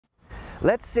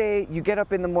Let's say you get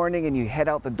up in the morning and you head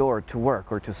out the door to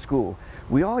work or to school.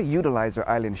 We all utilize our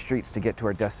island streets to get to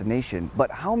our destination,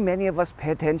 but how many of us pay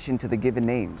attention to the given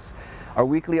names? Our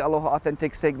weekly Aloha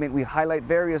Authentic segment, we highlight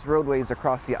various roadways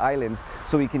across the islands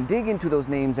so we can dig into those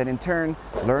names and in turn,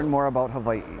 learn more about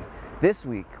Hawaii. This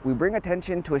week, we bring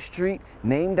attention to a street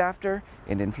named after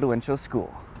an influential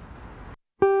school.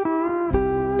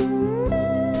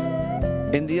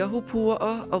 In the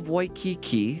ahupuaʻa of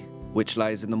Waikīkī, which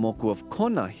lies in the moku of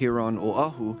Kona here on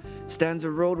Oʻahu, stands a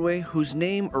roadway whose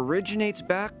name originates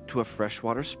back to a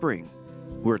freshwater spring.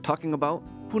 We're talking about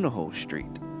Punahou Street.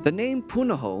 The name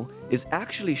Punahou is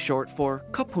actually short for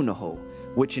Kapunahou,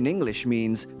 which in English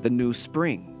means the new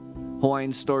spring.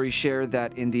 Hawaiian stories share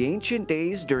that in the ancient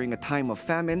days during a time of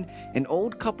famine, an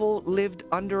old couple lived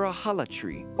under a hala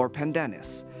tree or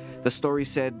pandanus. The story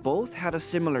said both had a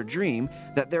similar dream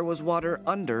that there was water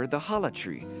under the hala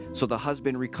tree, so the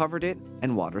husband recovered it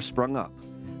and water sprung up.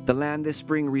 The land this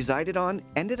spring resided on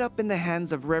ended up in the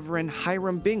hands of Reverend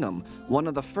Hiram Bingham, one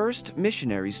of the first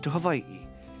missionaries to Hawaii.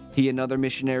 He and other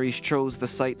missionaries chose the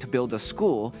site to build a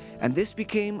school, and this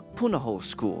became Punahou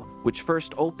School, which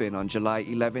first opened on July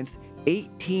 11th,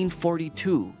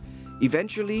 1842.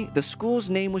 Eventually, the school's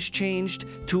name was changed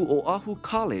to Oʻahu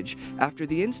College after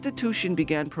the institution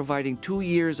began providing 2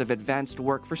 years of advanced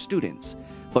work for students.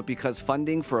 But because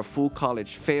funding for a full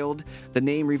college failed, the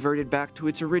name reverted back to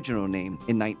its original name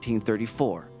in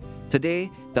 1934. Today,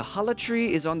 the hala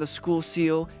tree is on the school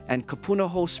seal and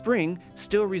Kapunahou Spring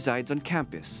still resides on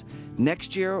campus.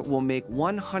 Next year will make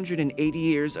 180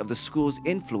 years of the school's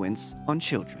influence on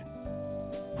children.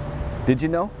 Did you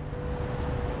know?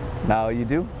 Now you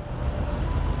do.